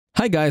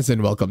Hi guys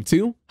and welcome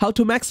to How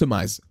to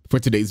Maximize. For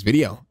today's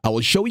video, I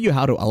will show you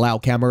how to allow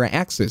camera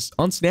access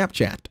on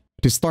Snapchat.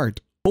 To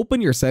start,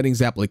 open your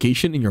settings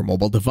application in your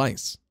mobile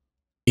device.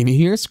 In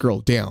here,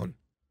 scroll down,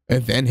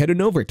 and then head on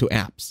over to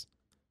apps.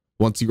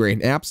 Once you are in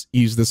apps,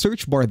 use the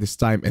search bar this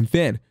time and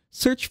then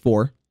search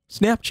for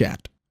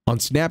Snapchat. On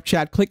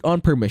Snapchat, click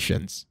on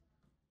permissions.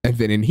 And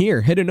then in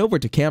here, head on over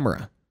to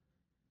camera.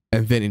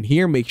 And then in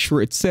here, make sure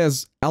it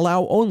says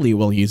allow only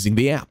while using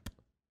the app.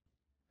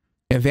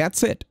 And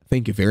that's it.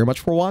 Thank you very much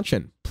for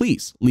watching.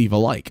 Please leave a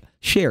like,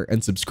 share,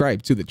 and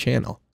subscribe to the channel.